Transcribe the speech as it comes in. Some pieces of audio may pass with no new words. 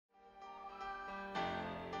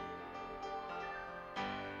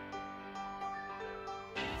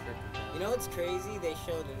You know what's crazy? They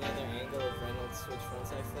showed another angle of Reynolds switch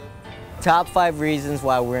frontside flip. Top 5 reasons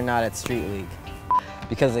why we're not at Street League.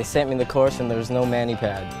 Because they sent me the course and there's no mani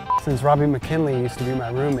pad. Since Robbie McKinley used to be my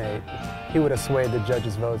roommate, he would have swayed the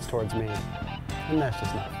judges' votes towards me. And that's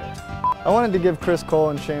just not fair. I wanted to give Chris Cole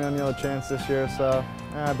and Shane O'Neill a chance this year, so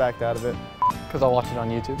I backed out of it. Because I watched it on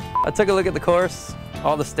YouTube. I took a look at the course.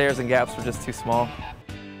 All the stairs and gaps were just too small.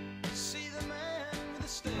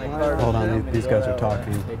 Hold on, these guys are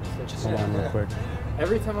talking. Hold on real quick.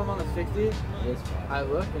 Every time I'm on the 60, I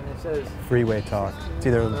look and it says Freeway talk. It's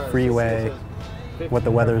either freeway, what the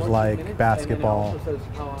weather's like, basketball.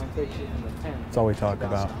 That's all we talk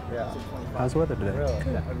about. How's the weather today?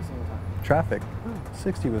 Good. Traffic.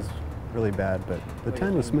 60 was really bad, but the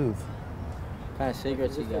 10 was smooth. What kind of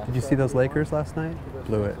cigarettes you got? Did you see those Lakers last night?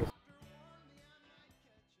 Blew it.